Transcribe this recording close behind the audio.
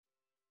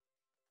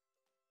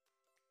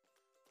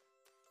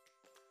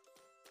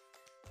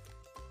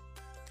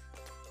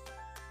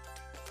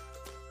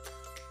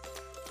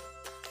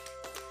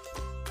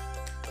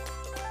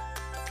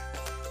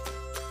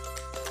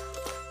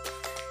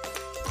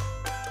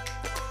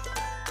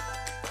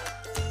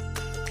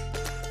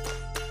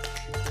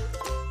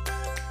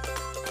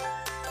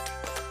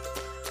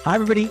Hi,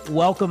 everybody.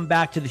 Welcome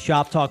back to the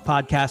Shop Talk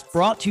podcast,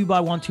 brought to you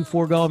by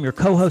 124Go. I'm your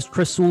co-host,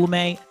 Chris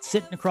Soulame,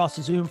 sitting across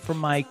the Zoom from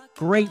my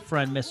great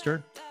friend,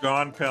 Mr.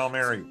 John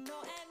Palmieri.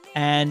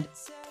 And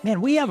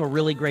man, we have a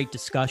really great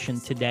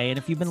discussion today. And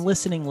if you've been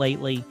listening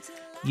lately,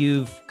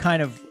 you've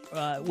kind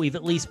of, we've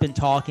at least been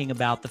talking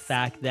about the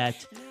fact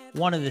that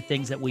one of the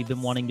things that we've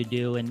been wanting to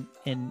do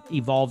in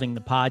evolving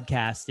the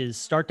podcast is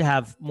start to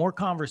have more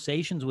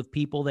conversations with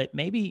people that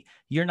maybe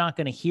you're not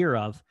going to hear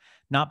of.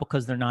 Not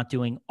because they're not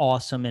doing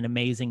awesome and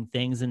amazing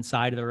things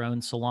inside of their own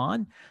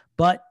salon,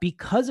 but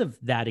because of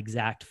that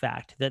exact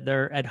fact that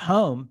they're at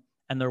home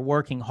and they're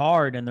working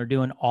hard and they're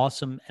doing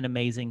awesome and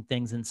amazing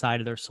things inside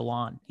of their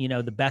salon. You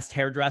know, the best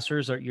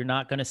hairdressers you're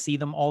not going to see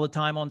them all the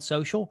time on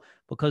social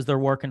because they're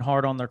working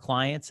hard on their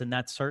clients. And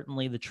that's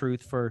certainly the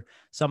truth for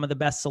some of the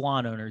best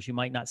salon owners. You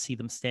might not see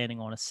them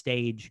standing on a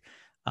stage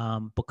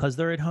because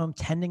they're at home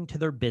tending to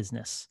their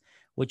business,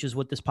 which is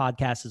what this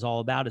podcast is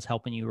all about, is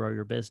helping you grow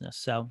your business.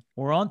 So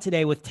we're on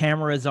today with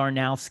Tamara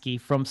Zarnowski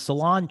from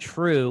Salon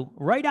True,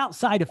 right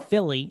outside of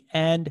Philly.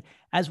 And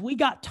as we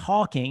got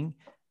talking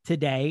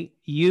today,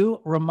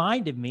 you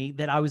reminded me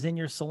that I was in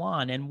your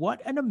salon, and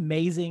what an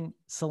amazing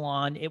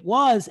salon it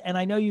was. And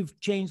I know you've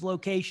changed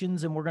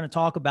locations and we're going to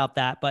talk about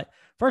that. But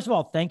first of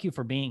all, thank you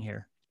for being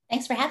here.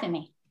 Thanks for having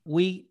me.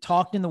 We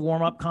talked in the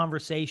warm-up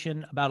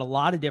conversation about a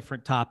lot of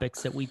different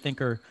topics that we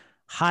think are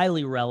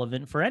highly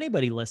relevant for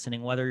anybody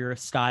listening, whether you're a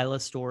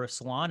stylist or a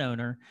salon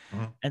owner.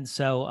 Mm-hmm. And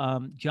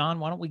so, John,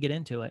 why don't we get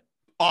into it?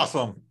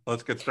 Awesome.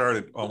 Let's get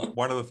started.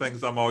 One of the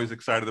things I'm always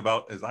excited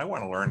about is I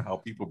want to learn how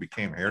people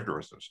became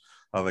hairdressers,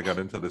 how they got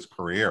into this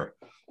career.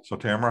 So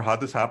Tamara, how'd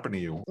this happen to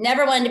you?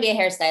 Never wanted to be a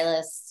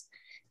hairstylist.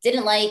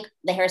 Didn't like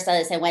the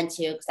hairstylist I went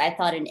to because I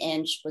thought an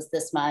inch was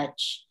this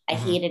much. I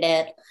hated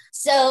it.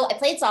 So I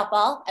played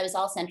softball. I was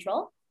all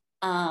central.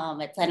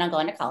 I planned on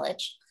going to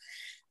college.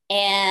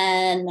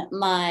 And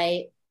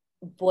my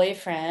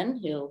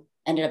boyfriend, who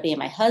ended up being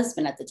my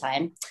husband at the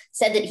time,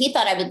 said that he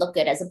thought I would look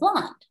good as a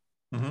blonde.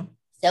 Mm-hmm.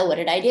 So what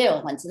did I do?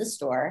 I went to the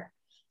store,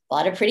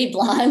 bought a pretty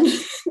blonde,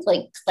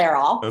 like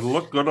Clairol. It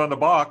looked good on the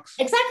box.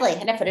 Exactly.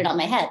 And I put it on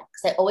my head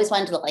because I always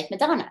wanted to look like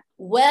Madonna.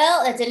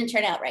 Well, that didn't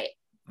turn out right.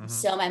 Mm-hmm.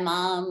 So my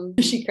mom,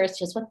 she cursed,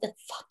 she goes, "What the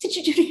fuck did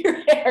you do to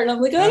your hair?" And I'm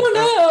like, "I don't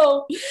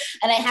know."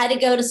 And I had to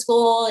go to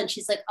school, and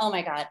she's like, "Oh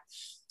my God."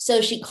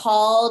 So she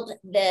called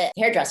the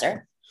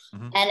hairdresser.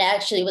 Mm-hmm. And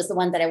actually was the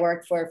one that I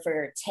worked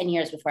for 10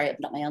 years before I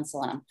opened up my own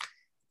salon.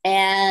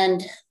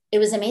 And it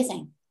was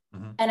amazing.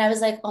 Mm-hmm. And I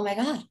was like, oh my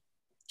God,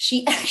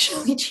 she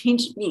actually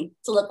changed me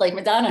to look like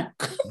Madonna.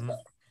 Mm-hmm.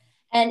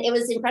 And it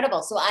was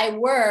incredible. So I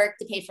worked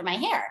to pay for my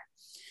hair.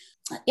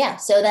 Yeah.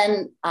 So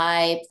then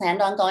I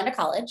planned on going to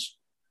college,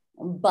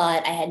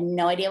 but I had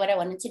no idea what I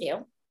wanted to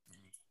do.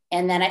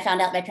 And then I found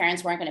out my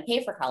parents weren't going to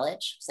pay for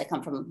college because I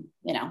come from,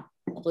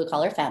 a blue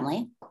collar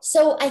family.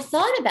 So I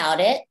thought about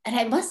it, and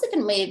I must have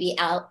been maybe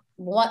out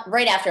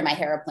right after my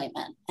hair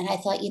appointment. And I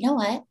thought, you know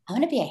what? I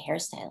want to be a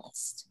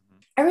hairstylist.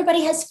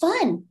 Everybody has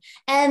fun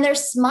and they're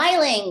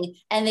smiling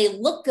and they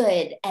look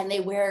good and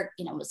they wear,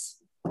 I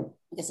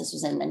guess this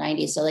was in the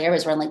 90s. So everybody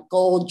was wearing like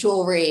gold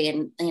jewelry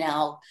and,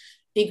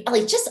 big,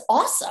 like just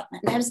awesome.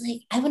 And I was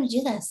like, I want to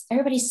do this.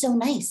 Everybody's so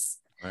nice.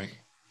 Right.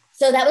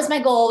 So that was my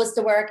goal, was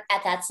to work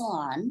at that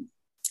salon.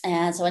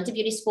 And so I went to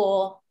beauty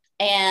school,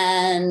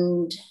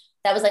 and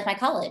that was like my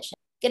college.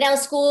 Get out of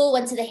school,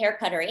 went to the hair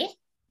cuttery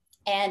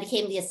and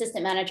became the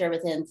assistant manager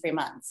within 3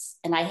 months.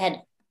 And I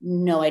had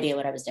no idea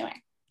what I was doing.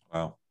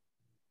 Wow.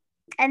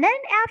 And then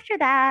after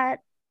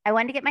that, I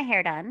went to get my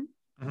hair done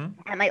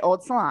at my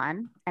old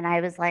salon. And I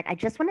was like, I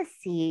just want to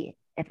see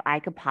if I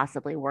could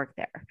possibly work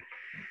there.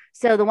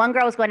 So the one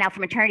girl was going out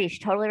for maternity. She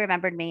totally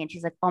remembered me. And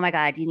she's like, oh my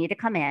God, you need to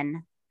come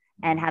in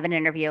and have an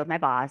interview with my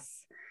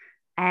boss.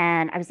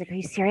 And I was like, are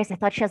you serious? I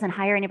thought she doesn't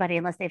hire anybody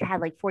unless they've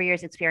had like 4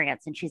 years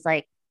experience. And she's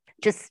like,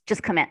 just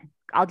come in.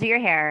 I'll do your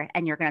hair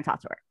and you're going to talk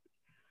to her.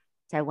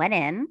 So I went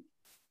in,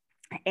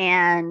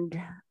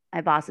 and my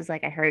boss was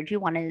like, I heard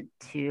you wanted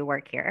to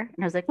work here.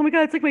 And I was like, oh my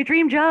God, it's like my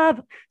dream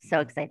job.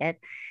 So excited.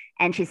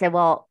 And she said,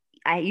 well,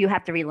 you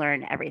have to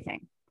relearn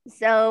everything.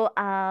 So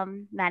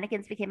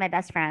mannequins became my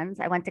best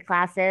friends. I went to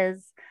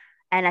classes,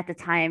 and at the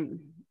time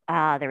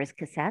there was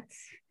cassettes.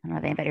 I don't know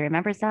if anybody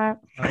remembers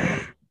that.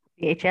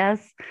 VHS.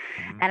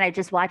 And I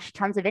just watched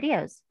tons of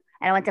videos,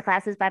 and I went to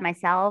classes by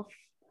myself.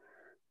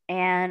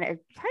 And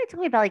it probably took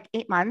me about like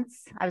 8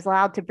 months. I was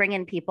allowed to bring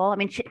in people. I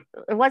mean,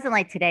 it wasn't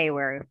like today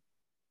where,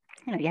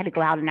 you had to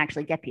go out and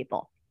actually get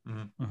people.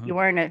 Mm-hmm. You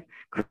weren't a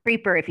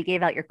creeper if you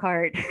gave out your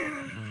card.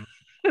 Mm-hmm.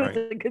 It was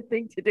a good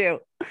thing to do.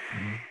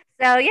 Mm-hmm.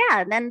 So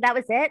yeah, and then that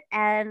was it.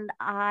 And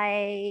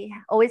I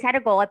always had a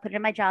goal. I put it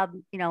in my job,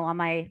 on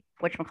my,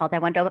 whatchamacallit, I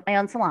wanted to open my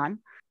own salon.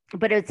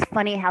 But it's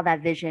funny how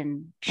that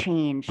vision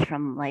changed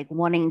from like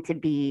wanting to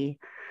be,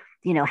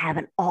 have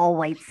an all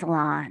white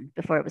salon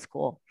before it was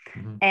cool,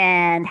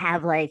 and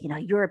have like,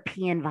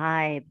 European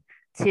vibe,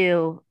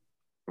 to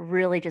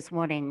really just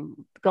going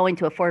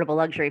to affordable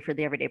luxury for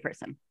the everyday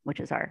person, which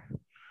is your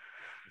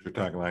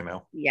tagline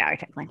now. Yeah, our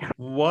tagline now.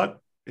 What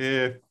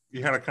if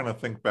you had to kind of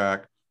think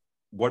back,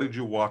 what did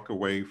you walk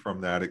away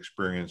from that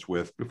experience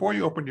with before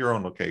you opened your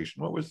own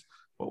location? What was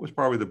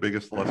probably the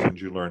biggest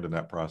lessons you learned in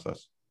that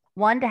process?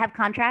 One, to have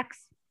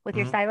contracts with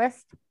your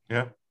stylist.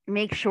 Yeah.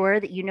 Make sure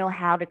that you know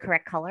how to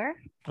correct color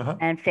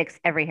and fix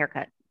every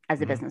haircut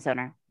as a business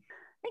owner.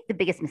 I think the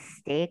biggest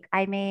mistake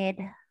I made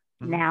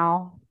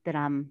now that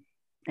I'm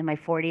in my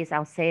 40s,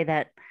 I'll say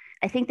that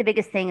I think the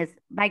biggest thing is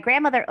my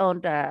grandmother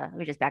owned, let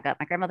me just back up.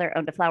 My grandmother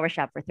owned a flower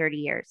shop for 30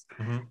 years.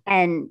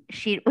 And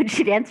when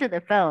she'd answer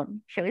the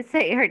phone, she would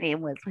say her name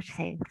was, what'd she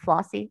say?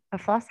 Flossie or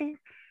Flossie?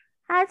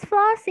 Ah, it's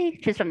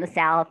Flossie. She's from the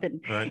South.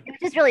 And it was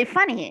just really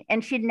funny.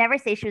 And she'd never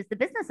say she was the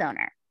business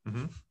owner.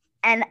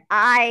 And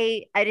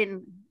I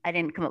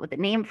didn't come up with a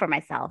name for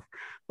myself.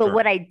 But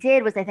what I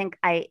did was I think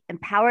I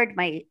empowered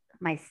my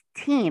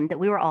team that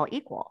we were all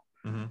equal.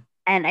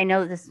 And I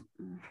know this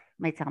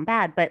might sound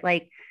bad, but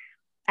like,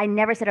 I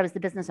never said I was the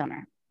business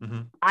owner.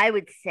 I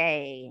would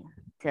say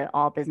to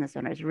all business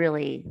owners,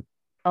 really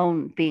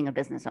own being a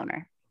business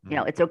owner. You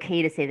know, it's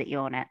okay to say that you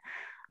own it.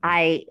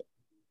 I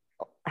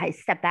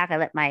stepped back. I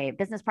let my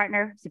business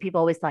partner, so people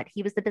always thought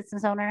he was the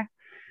business owner.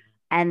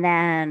 And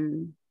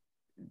then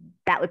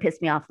that would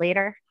piss me off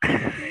later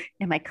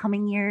in my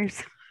coming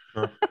years.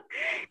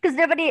 Because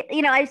nobody,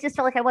 you know, I just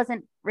felt like I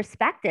wasn't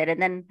respected.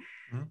 And then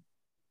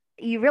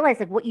you realize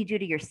like what you do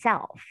to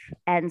yourself.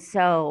 And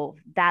so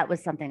that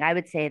was something I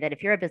would say, that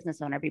if you're a business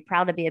owner, be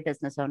proud to be a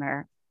business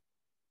owner,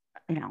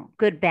 you know,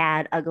 good,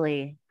 bad,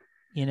 ugly.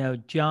 You know,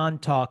 John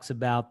talks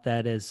about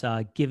that as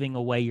giving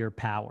away your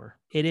power.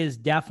 It is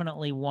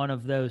definitely one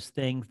of those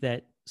things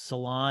that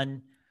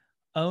salon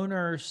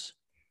owners,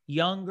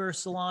 younger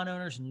salon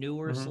owners,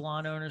 newer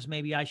salon owners,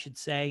 maybe I should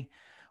say,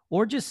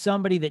 or just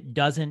somebody that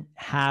doesn't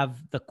have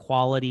the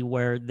quality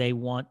where they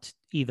want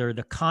either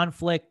the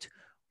conflict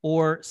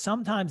or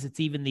sometimes it's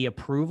even the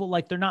approval.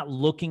 Like they're not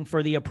looking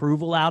for the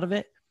approval out of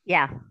it.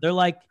 Yeah. They're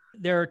like,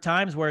 there are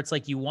times where it's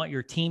like you want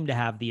your team to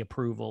have the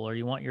approval or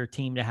you want your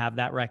team to have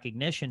that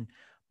recognition.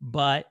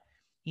 But,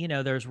 you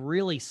know, there's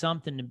really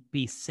something to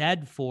be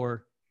said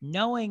for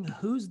knowing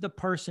who's the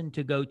person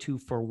to go to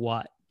for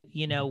what.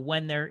 You know,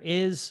 when there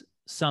is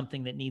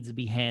something that needs to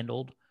be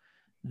handled,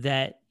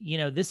 that, you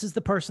know, this is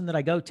the person that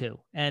I go to.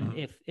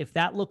 And if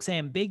that looks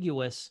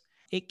ambiguous,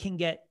 it can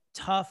get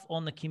tough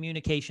on the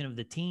communication of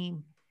the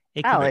team.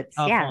 It can get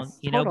tough on,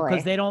 you know,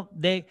 because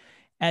they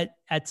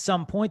at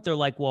some point they're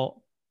like,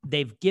 well,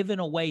 they've given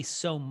away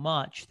so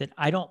much that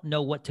I don't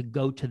know what to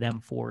go to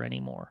them for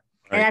anymore.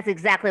 Right? And that's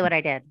exactly what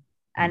I did.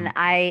 And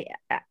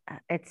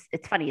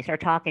it's funny, you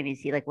start talking, you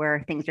see like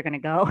where things are going to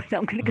go.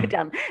 I'm going to go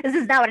down. This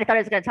is not what I thought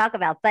I was going to talk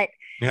about, but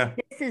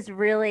this is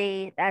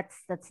really, that's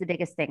the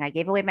biggest thing. I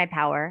gave away my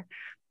power,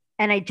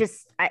 and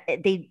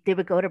they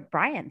would go to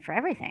Brian for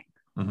everything.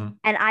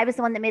 And I was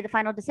the one that made the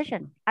final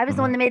decision. I was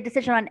the one that made the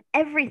decision on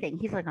everything.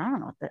 He's like, I don't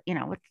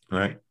know what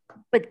right.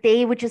 But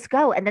they would just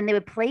go, and then they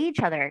would play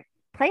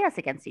us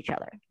against each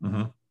other.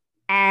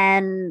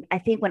 And I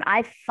think when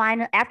I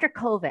finally, after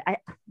COVID,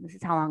 this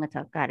is how long it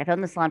took. God, I've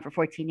owned the salon for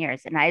 14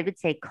 years. And I would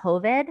say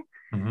COVID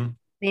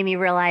made me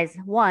realize,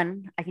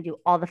 one, I can do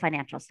all the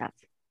financial stuff,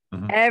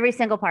 every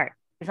single part.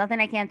 There's nothing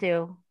I can't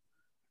do.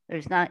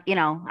 There's not, you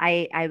know,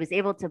 I was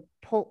able to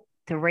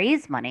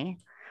raise money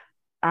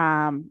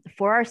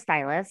for our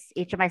stylists.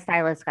 Each of my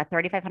stylists got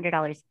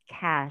 $3,500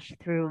 cash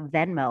through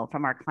Venmo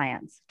from our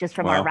clients, just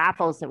from our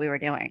raffles that we were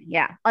doing.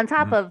 Yeah. On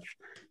top of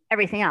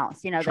everything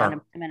else, you know, the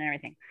unemployment and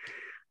everything.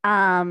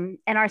 And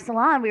our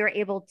salon, we were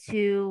able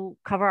to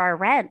cover our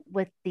rent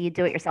with the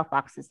do-it-yourself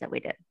boxes that we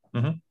did.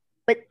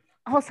 But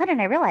all of a sudden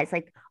I realized,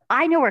 like,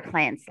 I know where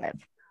clients live.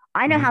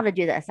 I know how to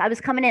do this. I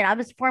was coming in, I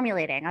was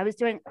formulating, I was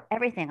doing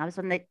everything. I was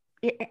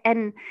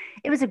and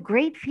it was a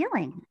great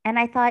feeling. And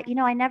I thought, you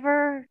know, I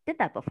never did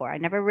that before.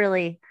 I'd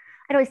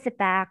always sit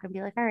back and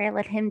be like, all right,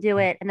 let him do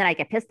it. And then I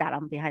get pissed at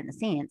him behind the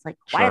scenes. Like,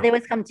 why do they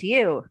always come to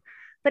you?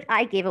 But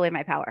I gave away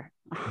my power,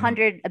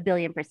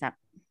 1,000,000,000%.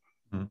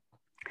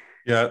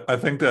 Yeah, I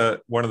think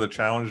that one of the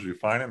challenges we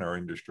find in our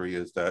industry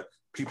is that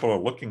people are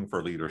looking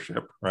for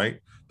leadership,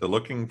 right? They're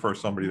looking for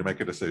somebody to make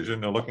a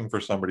decision. They're looking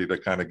for somebody to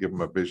kind of give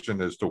them a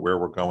vision as to where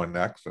we're going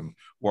next and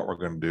what we're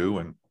going to do.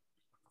 And,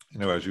 you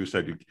know, as you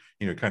said,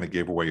 you kind of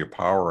gave away your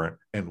power.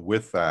 And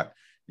with that,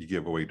 you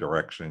give away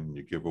direction,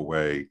 you give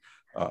away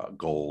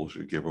goals,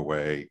 you give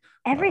away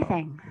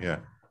everything. Yeah.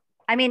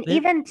 I mean,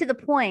 even to the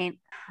point,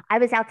 I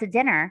was out to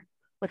dinner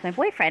with my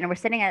boyfriend and we're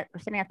sitting at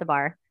the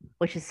bar,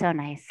 which is so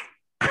nice.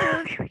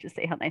 Can we just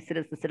say how nice it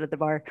is to sit at the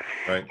bar?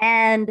 Right.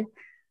 And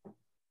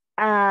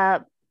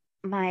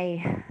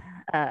my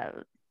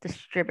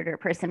distributor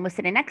person was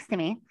sitting next to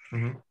me,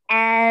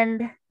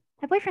 and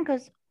my boyfriend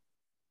goes,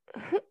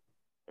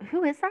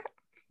 who is that?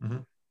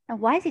 And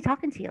why is he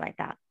talking to you like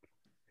that?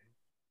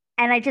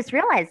 And I just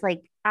realized,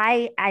 like,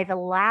 I've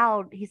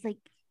allowed, he's like,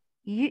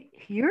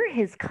 you're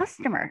his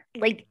customer.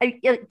 Like,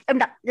 I'm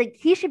not, like,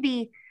 he should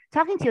be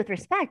talking to you with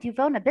respect. You've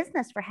owned a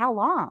business for how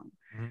long?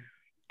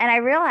 And I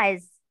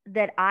realized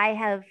that I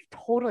have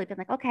totally been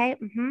like, okay,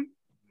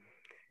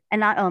 and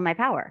not own my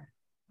power.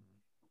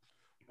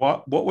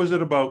 What was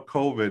it about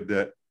COVID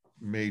that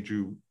made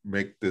you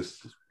make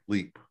this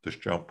leap, this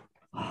jump?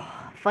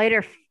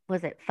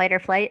 Was it fight or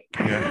flight?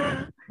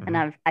 Yeah.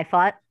 And I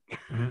fought.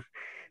 Mm-hmm.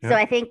 Yeah. So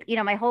I think,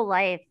 my whole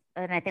life,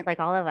 and I think like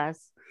all of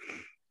us,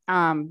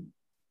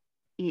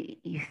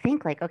 you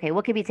think like, okay,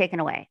 what could be taken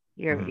away?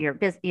 Your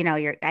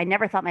business, I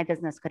never thought my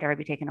business could ever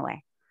be taken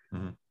away.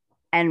 Mm-hmm.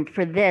 And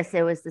for this,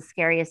 it was the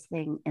scariest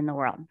thing in the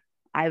world.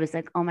 I was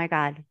like, oh my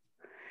God.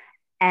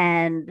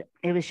 And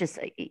it was just,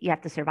 you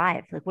have to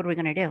survive. Like, what are we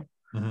going to do?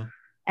 Mm-hmm.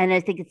 And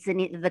I think it's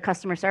the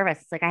customer service.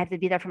 It's like, I have to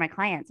be there for my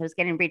clients. I was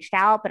getting reached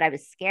out, but I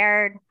was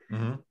scared.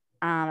 Mm-hmm.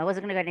 I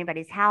wasn't going to go to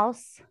anybody's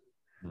house,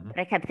 but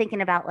I kept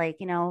thinking about like,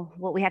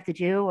 what we have to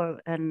do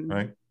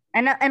right.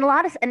 And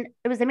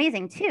it was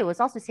amazing too. It was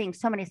also seeing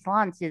so many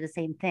salons do the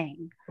same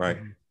thing. Right.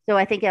 So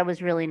I think that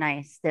was really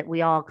nice that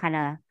we all kind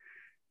of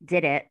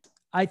did it.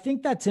 I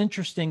think that's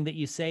interesting that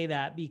you say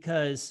that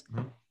because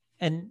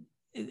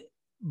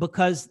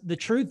the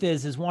truth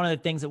is one of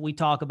the things that we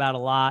talk about a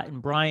lot,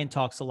 and Brian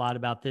talks a lot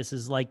about this,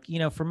 is like,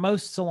 for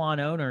most salon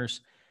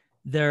owners,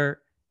 the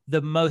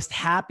most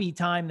happy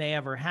time they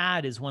ever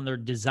had is when they're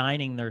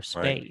designing their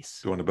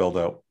space. Right. Doing the build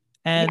out.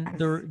 And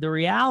the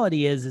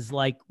reality is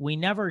like, we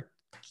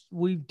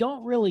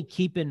don't really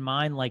keep in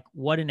mind like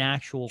what an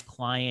actual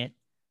client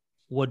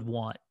would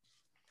want.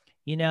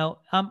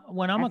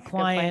 When I'm a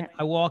client,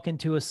 I walk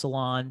into a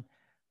salon,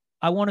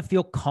 I want to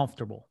feel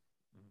comfortable,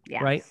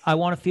 right? I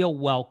want to feel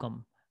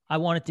welcome. I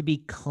want it to be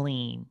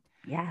clean.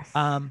 Yes.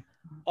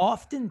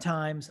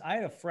 Oftentimes I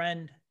had a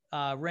friend,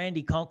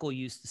 Randy Kunkel,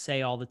 used to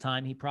say all the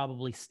time, he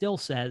probably still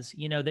says,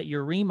 that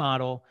your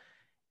remodel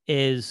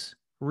is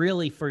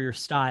really for your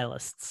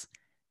stylists,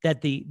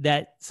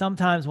 that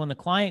sometimes when the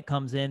client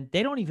comes in,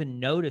 they don't even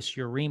notice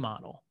your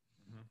remodel.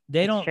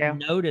 They don't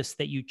notice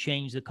that you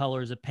change the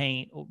colors of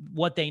paint.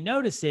 What they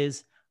notice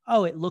is,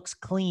 oh, it looks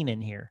clean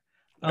in here.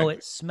 Oh,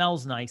 it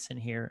smells nice in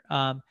here.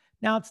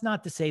 Now, it's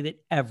not to say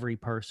that every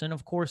person,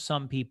 of course,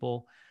 some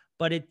people,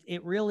 but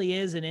it really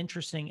is an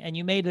interesting, and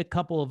you made a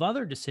couple of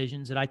other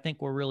decisions that I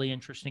think were really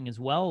interesting as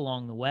well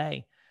along the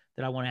way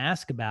that I want to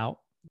ask about.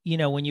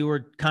 When you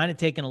were kind of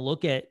taking a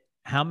look at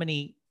how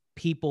many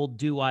people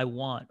do I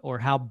want, or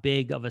how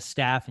big of a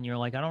staff, and you're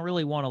like, I don't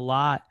really want a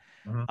lot.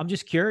 I'm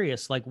just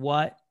curious, like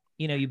what,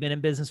 you've been in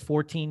business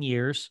 14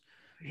 years.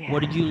 Yeah. What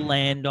did you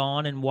land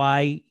on, and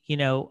why,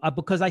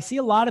 because I see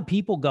a lot of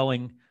people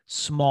going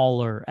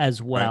smaller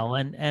as well.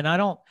 Right. And I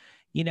don't,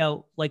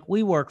 like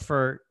we work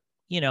for,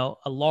 a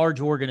large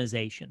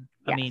organization.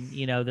 Yes. I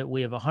mean, that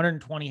we have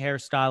 120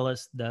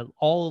 hairstylists,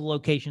 all the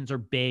locations are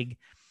big,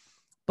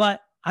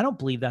 but I don't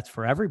believe that's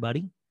for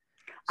everybody.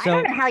 So, I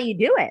don't know how you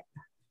do it.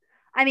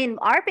 I mean,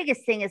 our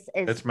biggest thing is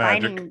it's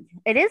finding, magic.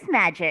 It is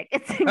magic.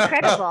 It's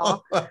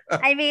incredible.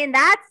 I mean,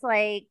 that's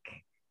like.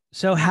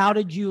 So how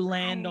did you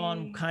land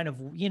on kind of,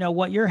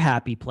 what your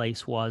happy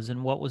place was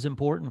and what was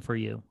important for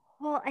you?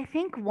 Well, I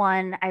think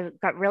I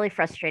got really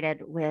frustrated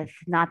with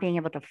not being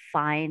able to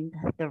find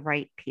the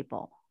right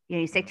people.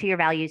 You stick to your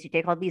values, you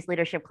take all these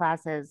leadership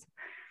classes,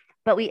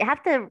 but we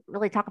have to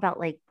really talk about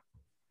like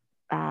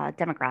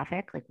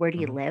demographic, like where do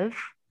you live?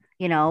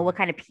 What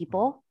kind of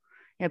people?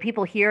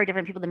 People here are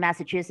different people in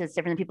Massachusetts,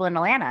 different than people in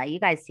Atlanta. You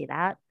guys see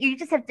that. You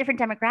just have different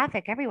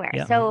demographic everywhere.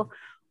 Yeah. So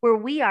where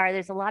we are,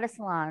 there's a lot of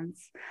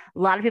salons, a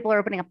lot of people are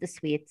opening up the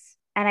suites.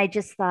 And I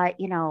just thought,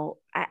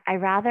 I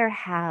rather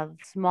have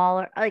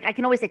smaller, like I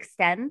can always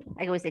extend.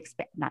 I always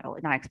expand, not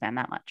expand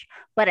that much,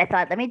 but I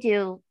thought, let me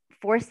do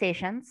 4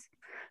 stations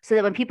so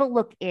that when people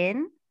look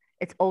in,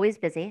 it's always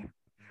busy.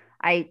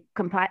 I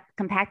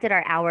compacted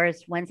our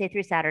hours Wednesday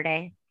through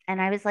Saturday.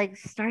 And I was like,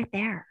 start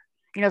there.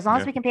 As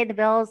long as we can pay the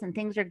bills and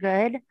things are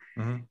good,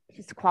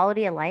 just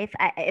quality of life.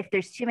 If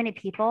there's too many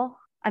people,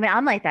 I mean,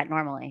 I'm like that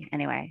normally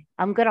anyway.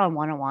 I'm good on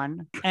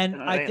one-on-one.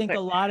 And I think a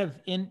lot of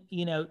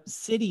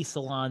city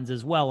salons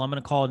as well. I'm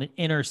going to call it an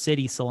inner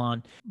city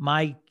salon.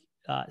 My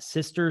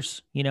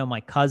sisters,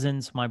 my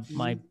cousins,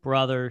 my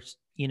brothers,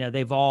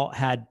 they've all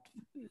had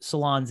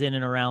salons in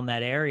and around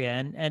that area.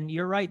 And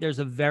you're right. There's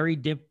a very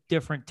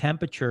different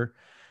temperature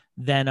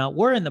than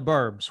we're in the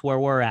burbs where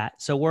we're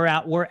at. So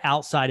we're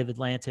outside of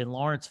Atlanta in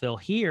Lawrenceville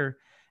here.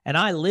 And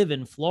I live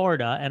in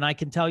Florida, and I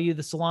can tell you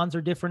the salons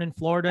are different in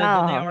Florida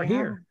than they are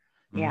here.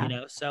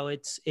 Yeah. So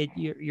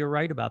you're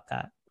right about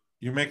that.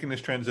 You're making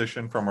this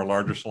transition from a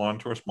larger salon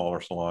to a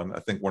smaller salon. I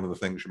think one of the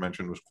things you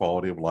mentioned was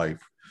quality of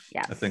life.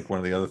 Yes. I think one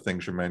of the other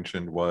things you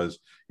mentioned was,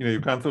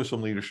 you've gone through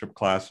some leadership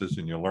classes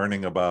and you're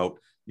learning about,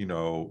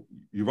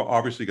 you've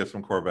obviously got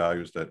some core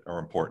values that are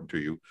important to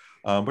you.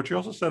 But you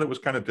also said it was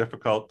kind of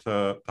difficult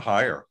to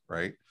hire,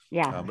 right?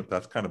 Yeah. But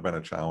that's kind of been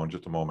a challenge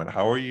at the moment.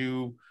 How are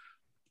you?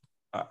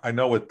 I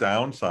know with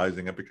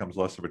downsizing, it becomes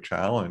less of a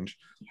challenge,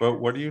 but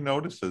what do you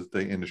notice as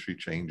the industry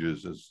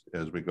changes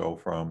as we go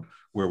from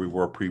where we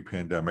were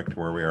pre-pandemic to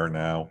where we are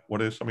now?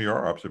 What are some of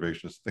your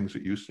observations, things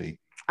that you see?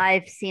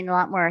 I've seen a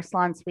lot more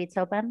salon suites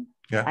open.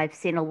 Yeah. I've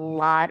seen a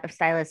lot of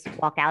stylists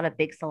walk out of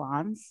big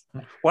salons.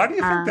 Why do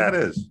you think that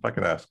is, if I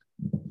could ask?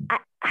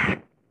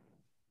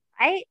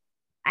 I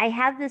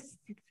have this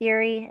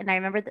theory, and I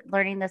remember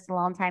learning this a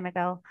long time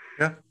ago.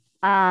 Yeah.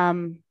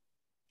 And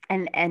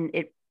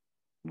it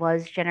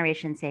was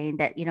generation saying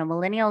that, you know,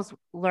 millennials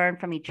learn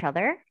from each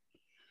other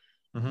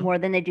more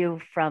than they do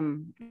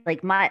from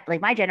like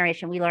my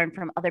generation. We learn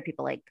from other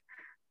people like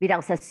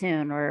Vidal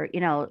Sassoon or,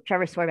 you know,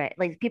 Trevor Sorbet,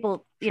 like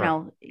people, you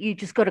know, you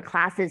just go to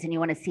classes and you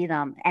want to see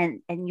them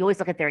and you always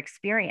look at their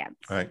experience,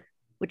 right?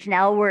 Which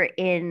now we're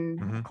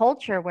in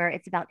culture where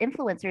it's about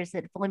influencers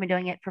that have only been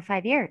doing it for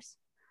 5 years.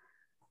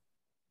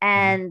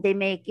 And they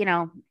make, you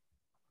know,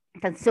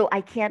 so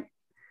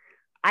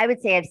I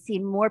would say I've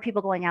seen more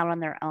people going out on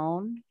their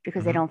own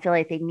because they don't feel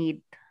like they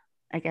need,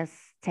 I guess,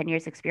 10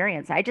 years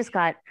experience. I just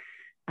got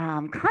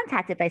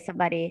contacted by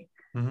somebody.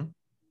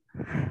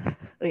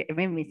 It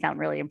made me sound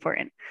really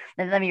important.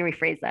 Let me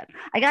rephrase that.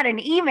 I got an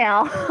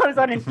email. I was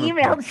on an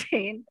email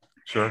chain.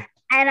 Sure.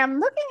 And I'm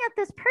looking at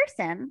this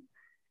person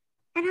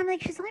and I'm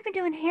like, she's only been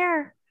doing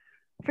hair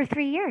for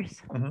 3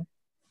 years.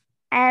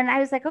 And I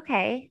was like,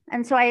 okay.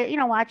 And so I, you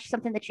know, watched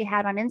something that she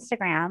had on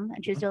Instagram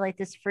and she was doing like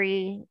this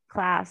free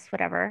class,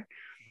 whatever.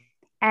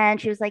 And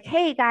she was like,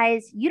 hey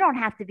guys, you don't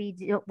have to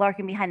be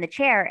working behind the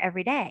chair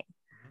every day.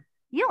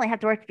 You only have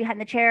to work behind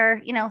the chair,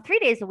 you know, 3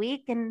 days a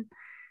week and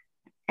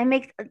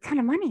make a ton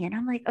of money. And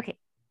I'm like, okay,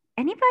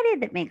 anybody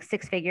that makes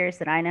 6 figures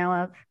that I know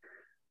of,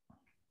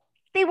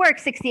 they work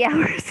 60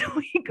 hours a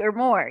week or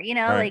more, you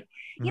know, like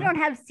you don't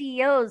have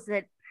CEOs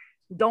that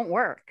don't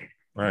work.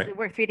 They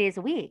work 3 days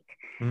a week.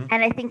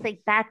 And I think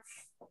like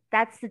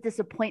that's the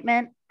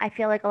disappointment I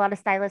feel like a lot of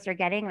stylists are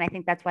getting. And I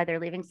think that's why they're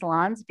leaving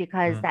salons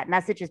because that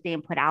message is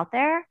being put out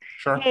there.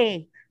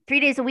 Hey, 3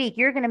 days a week,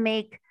 you're going to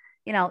make,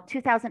 you know,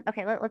 2,000.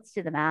 Okay, let's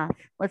do the math.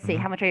 Let's see,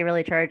 how much are you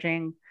really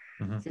charging?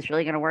 Is this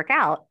really going to work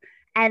out?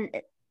 And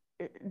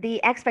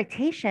the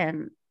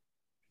expectation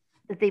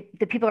that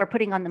the people are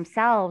putting on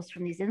themselves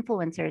from these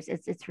influencers,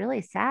 it's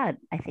really sad,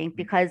 I think,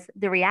 because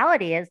the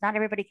reality is not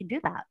everybody can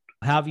do that.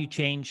 How have you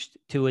changed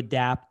to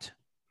adapt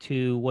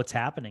to what's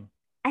happening?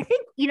 I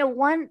think, you know,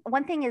 one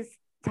thing is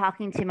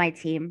talking to my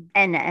team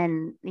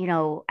and, you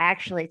know,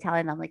 actually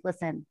telling them like,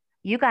 listen,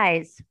 you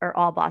guys are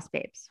all boss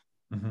babes.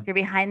 You're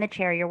behind the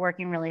chair. You're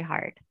working really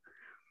hard.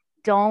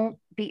 Don't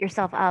beat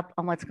yourself up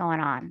on what's going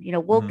on. You know,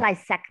 we'll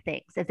dissect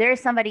things. If there's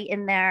somebody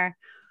in there,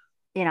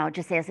 you know,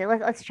 just say,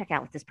 let's check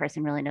out if this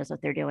person really knows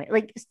what they're doing.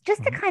 Like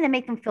just to kind of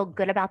make them feel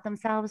good about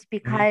themselves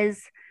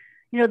because,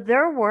 you know,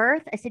 their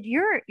worth. I said,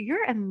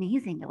 you're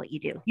amazing at what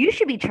you do. You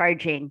should be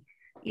charging,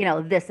 you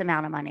know, this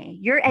amount of money.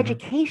 Your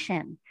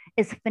education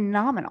is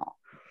phenomenal.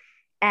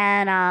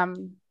 And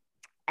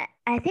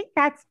I think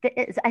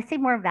I say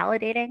more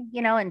validating,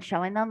 you know, and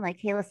showing them like,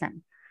 hey,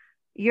 listen,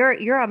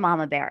 you're a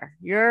mama bear.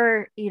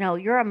 You're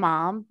a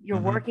mom, you're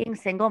working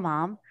single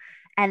mom.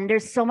 And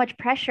there's so much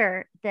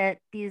pressure that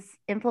these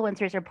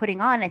influencers are putting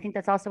on. I think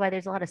that's also why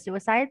there's a lot of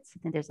suicides. I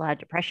think there's a lot of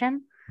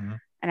depression.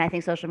 And I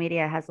think social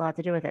media has a lot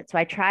to do with it. So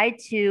I tried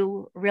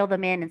to reel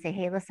them in and say,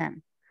 hey,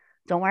 listen,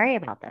 don't worry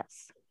about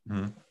this.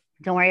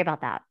 Don't worry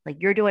about that. Like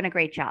you're doing a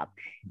great job.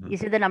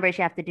 These are the numbers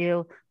you have to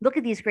do. Look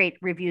at these great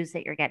reviews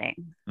that you're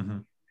getting.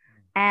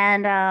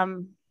 And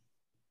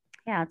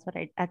yeah,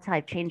 that's how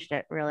I've changed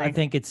it really. I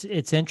think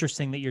it's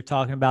interesting that you're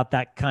talking about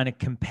that kind of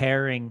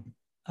comparing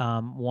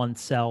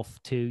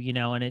oneself to, you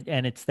know,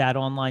 and it's that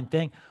online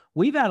thing.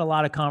 We've had a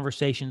lot of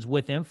conversations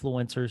with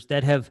influencers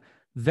that have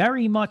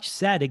very much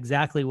said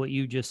exactly what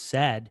you just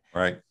said,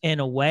 right? In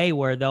a way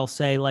where they'll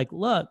say like,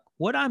 look,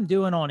 what I'm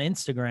doing on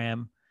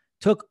Instagram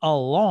took a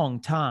long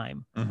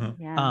time,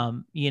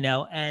 you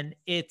know, and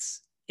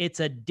it's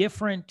a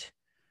different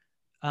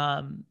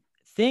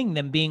thing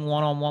than being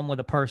one-on-one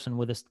with a person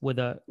with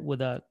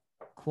a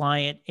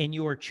client in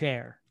your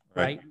chair,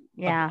 right?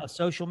 Yeah. A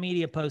social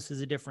media post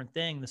is a different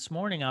thing. This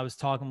morning I was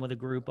talking with a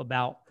group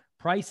about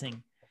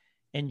pricing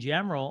in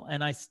general,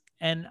 and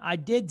I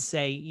did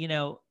say, you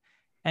know,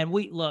 and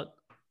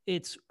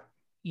it's,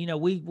 you know,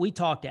 we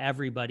talk to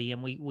everybody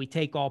and we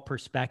take all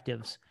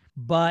perspectives,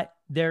 but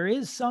there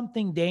is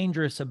something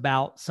dangerous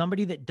about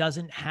somebody that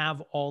doesn't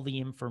have all the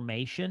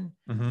information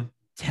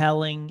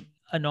telling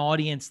an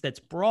audience that's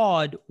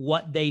broad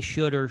what they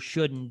should or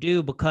shouldn't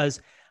do,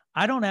 because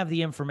I don't have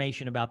the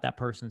information about that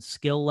person's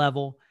skill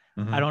level.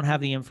 I don't have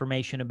the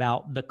information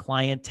about the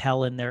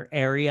clientele in their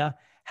area,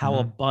 how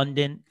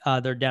abundant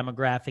their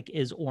demographic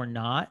is or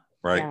not.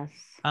 Right.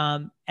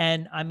 Yes.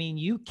 And I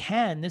mean,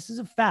 this is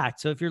a fact.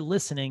 So if you're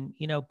listening,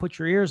 you know, put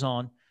your ears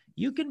on,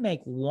 you can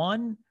make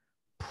one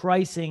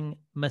pricing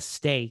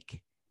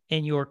mistake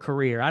in your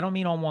career. I don't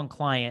mean on one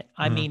client.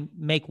 I mean,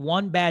 make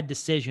one bad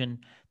decision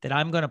that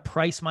I'm going to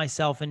price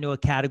myself into a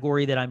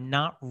category that I'm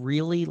not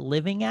really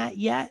living at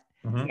yet.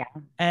 Yeah.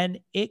 And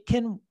it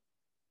can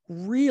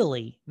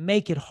really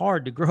make it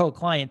hard to grow a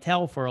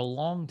clientele for a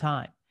long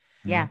time.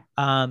 Yeah.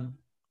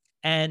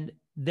 And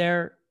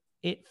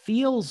it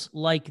feels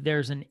like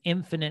there's an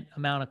infinite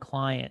amount of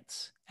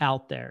clients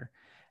out there.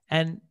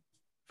 And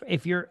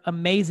if you're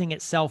amazing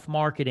at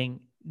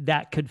self-marketing,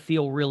 that could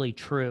feel really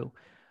true.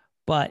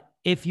 But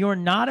if you're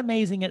not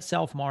amazing at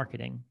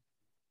self-marketing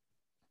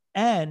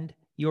and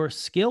your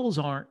skills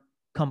aren't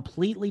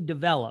completely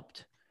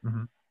developed,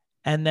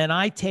 and then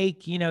I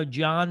take, you know,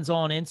 John's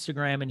on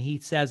Instagram and he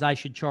says I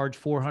should charge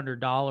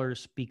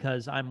 $400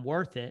 because I'm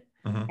worth it.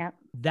 Yep.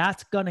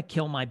 that's going to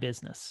kill my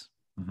business.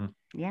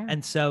 Yeah.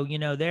 And so,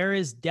 there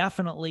is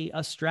definitely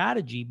a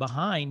strategy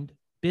behind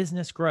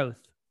business growth.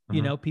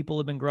 People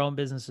have been growing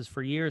businesses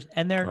for years,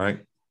 and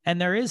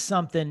there is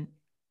something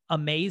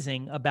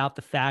amazing about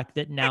the fact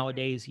that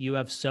nowadays you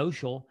have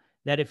social,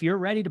 that if you're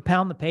ready to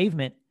pound the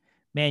pavement,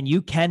 man,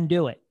 you can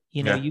do it.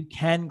 You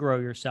can grow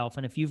yourself.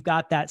 And if you've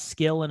got that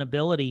skill and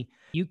ability,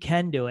 you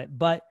can do it.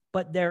 But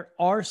there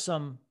are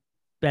some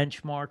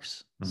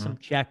benchmarks, some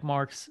check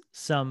marks,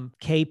 some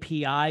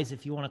KPIs,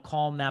 if you want to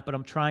call them that, but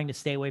I'm trying to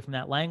stay away from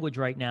that language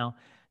right now,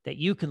 that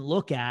you can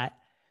look at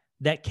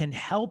that can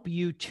help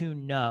you to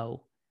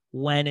know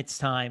when it's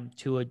time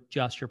to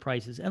adjust your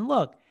prices. And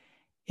look,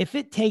 if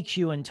it takes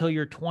you until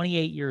you're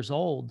 28 years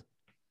old,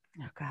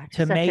 oh God,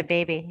 to make a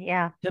baby,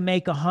 to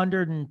make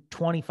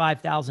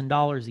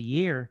 $125,000 a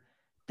year,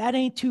 that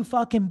ain't too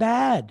fucking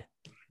bad.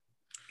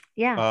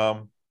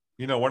 Yeah.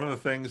 One of the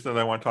things that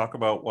I want to talk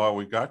about while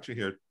we got you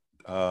here,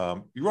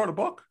 you wrote a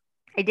book.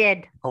 I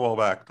did. A while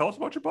back. Tell us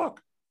about your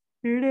book.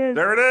 Here it is.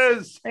 There it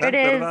is. There it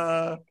is.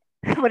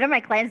 One of my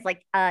clients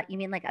like, you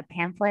mean like a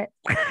pamphlet?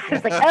 I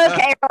was like,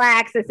 okay,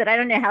 relax. I said, I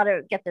don't know how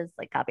to get this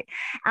like copy.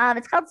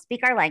 It's called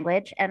Speak Our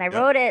Language. And I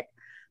wrote it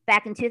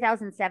back in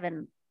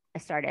 2007. I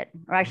started,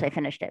 or actually I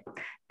finished it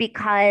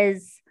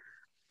because,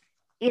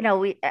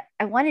 I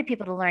wanted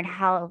people to learn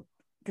how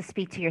to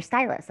speak to your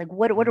stylist. Like,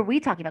 what are we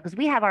talking about? Because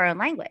we have our own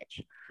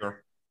language.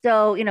 Sure.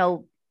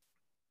 So,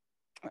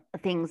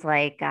 things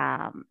like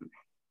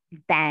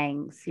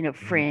bangs,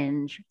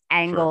 fringe,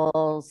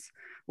 angles,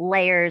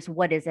 layers.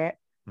 What is it?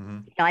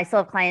 I still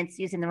have clients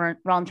using the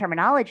wrong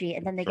terminology,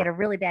 and then they get a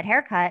really bad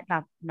haircut.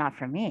 Not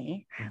from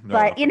me,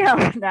 but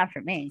not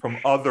from me. From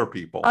other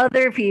people.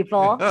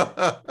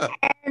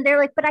 And they're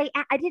like, but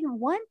I didn't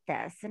want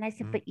this. And I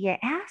said, but you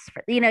asked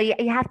for,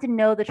 you have to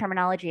know the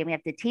terminology, and we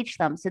have to teach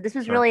them. So this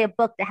was really a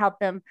book to help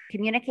them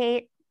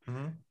communicate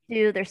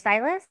to their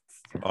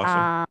stylists,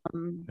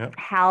 awesome.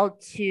 How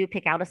to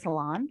pick out a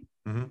salon,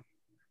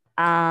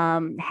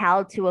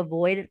 how to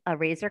avoid a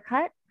razor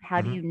cut. How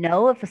do you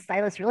know if a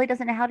stylist really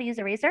doesn't know how to use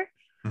a razor?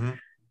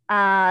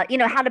 How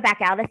to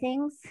back out of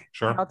things,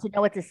 how to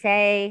know what to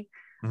say,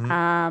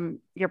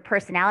 your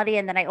personality.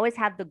 And then I always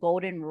have the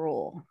golden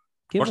rule.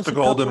 What's the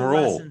golden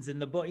rule? Lessons in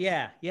the book.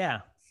 Yeah.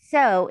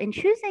 So in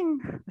choosing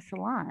a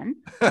salon,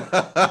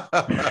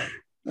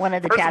 one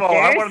of the chapters. First of all,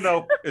 I want to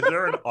know, is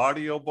there an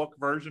audiobook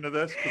version of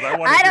this? Because I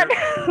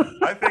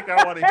think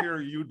I want to hear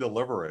you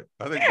deliver it.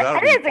 I think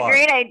that is a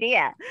great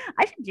idea.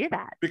 I should do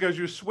that. Because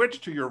you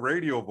switch to your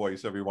radio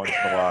voice every once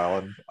in a while,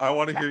 and I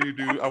want to hear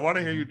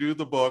you do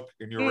the book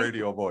in your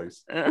radio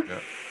voice.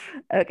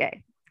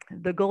 Okay.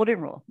 The golden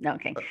rule. No,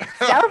 okay.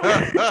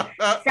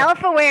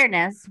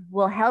 Self-awareness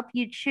will help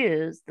you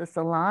choose the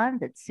salon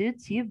that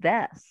suits you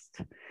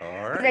best. All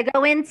right. So I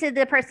go into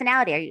the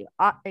personality.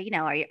 Are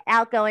you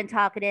outgoing,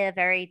 talkative,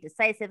 very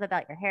decisive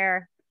about your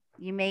hair?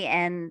 You may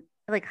end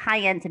like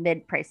high-end to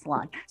mid-price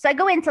salon. So I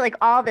go into like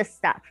all this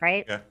stuff,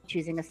 right? Yeah.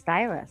 Choosing a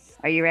stylist.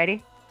 Are you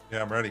ready?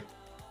 Yeah, I'm ready.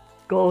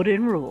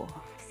 Golden rule.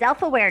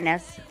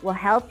 Self-awareness will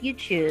help you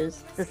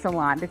choose the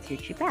salon that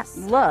suits you best.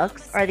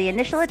 Looks are the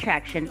initial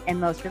attraction in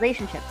most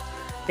relationships,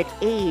 but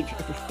age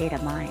is a state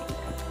of mind.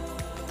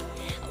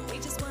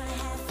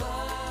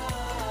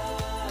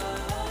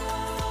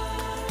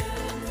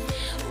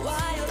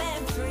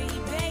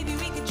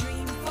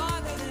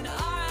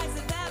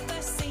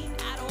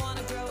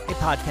 Hey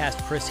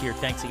podcast, Chris here.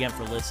 Thanks again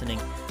for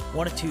listening.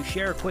 Wanted to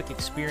share a quick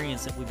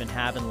experience that we've been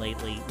having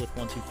lately with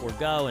 124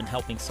 Go and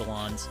helping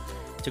salons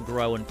to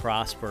grow and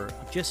prosper.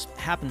 It just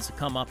happens to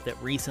come up that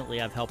recently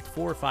I've helped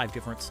 4 or 5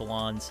 different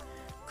salons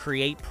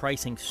create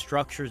pricing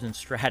structures and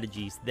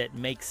strategies that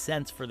make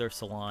sense for their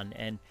salon.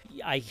 And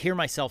I hear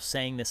myself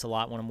saying this a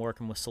lot when I'm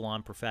working with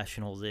salon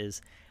professionals is,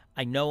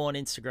 I know on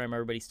Instagram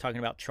everybody's talking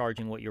about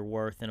charging what you're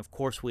worth, and of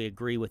course we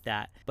agree with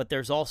that, but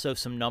there's also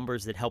some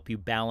numbers that help you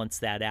balance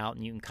that out,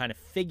 and you can kind of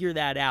figure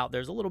that out.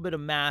 There's a little bit of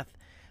math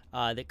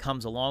that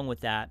comes along with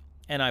that.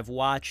 And I've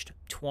watched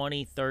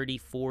 20, 30,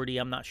 40,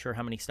 I'm not sure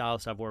how many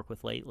stylists I've worked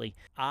with lately,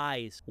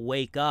 eyes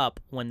wake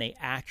up when they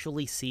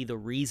actually see the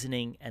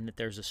reasoning and that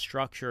there's a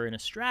structure and a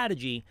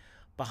strategy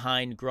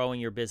behind growing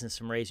your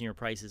business and raising your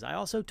prices. I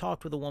also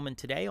talked with a woman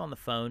today on the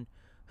phone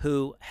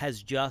who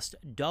has just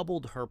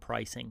doubled her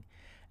pricing,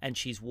 and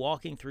she's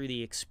walking through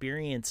the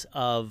experience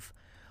of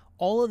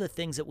all of the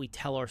things that we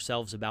tell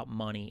ourselves about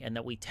money and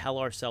that we tell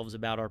ourselves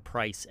about our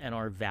price and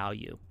our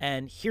value.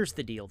 And here's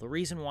the deal. The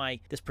reason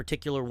why this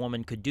particular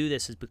woman could do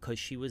this is because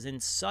she was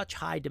in such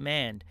high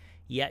demand,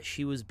 yet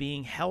she was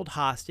being held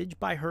hostage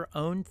by her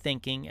own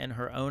thinking and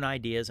her own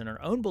ideas and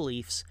her own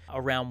beliefs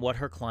around what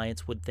her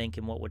clients would think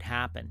and what would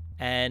happen.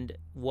 And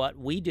what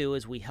we do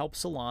is we help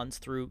salons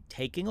through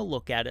taking a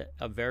look at it,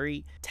 a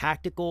very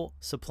tactical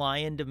supply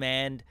and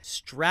demand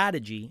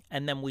strategy,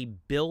 and then we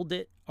build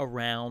it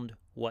around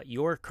what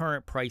your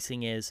current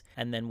pricing is,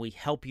 and then we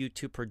help you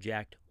to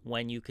project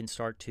when you can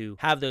start to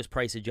have those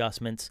price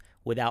adjustments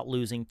without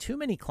losing too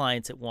many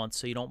clients at once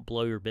so you don't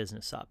blow your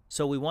business up.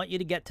 So we want you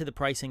to get to the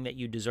pricing that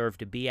you deserve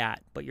to be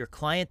at, but your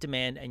client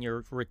demand and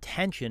your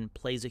retention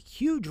plays a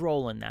huge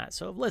role in that.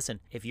 So listen,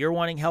 if you're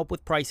wanting help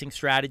with pricing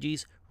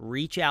strategies,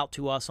 reach out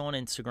to us on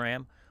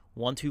Instagram,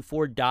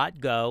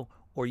 124.go,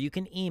 or you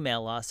can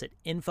email us at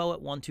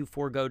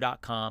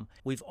info@124go.com.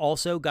 We've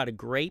also got a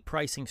great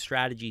pricing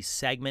strategy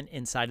segment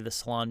inside of the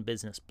Salon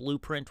Business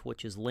Blueprint,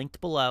 which is linked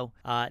below.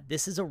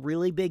 This is a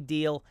really big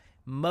deal.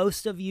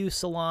 Most of you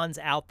salons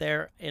out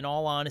there, in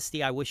all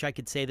honesty, I wish I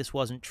could say this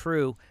wasn't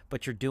true,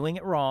 but you're doing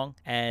it wrong.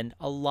 And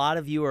a lot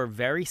of you are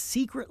very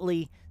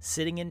secretly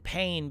sitting in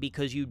pain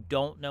because you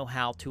don't know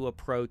how to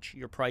approach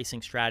your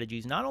pricing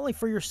strategies, not only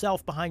for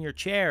yourself behind your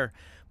chair,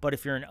 but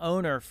if you're an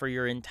owner, for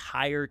your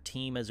entire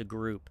team as a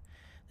group.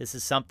 This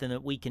is something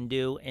that we can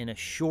do in a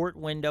short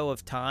window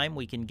of time.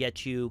 We can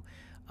get you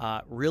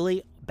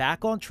really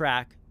back on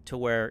track to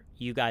where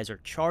you guys are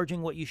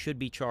charging what you should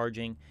be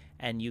charging,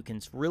 and you can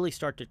really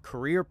start the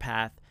career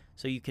path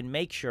so you can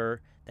make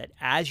sure that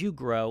as you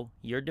grow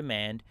your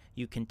demand,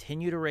 you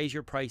continue to raise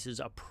your prices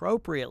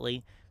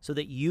appropriately so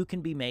that you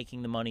can be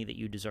making the money that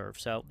you deserve.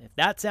 So if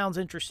that sounds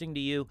interesting to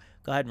you,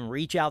 go ahead and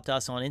reach out to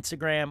us on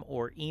Instagram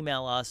or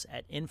email us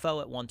at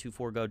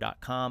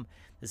info@124go.com.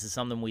 This is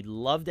something we'd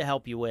love to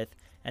help you with.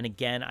 And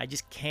again, I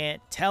just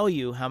can't tell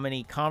you how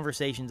many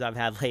conversations I've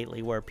had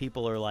lately where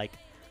people are like,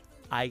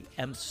 I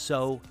am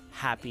so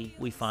happy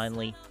we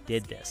finally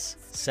did this.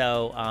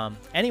 So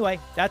anyway,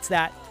 that's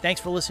that. Thanks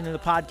for listening to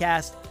the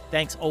podcast.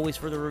 Thanks always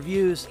for the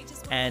reviews,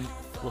 and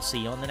we'll see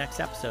you on the next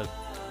episode.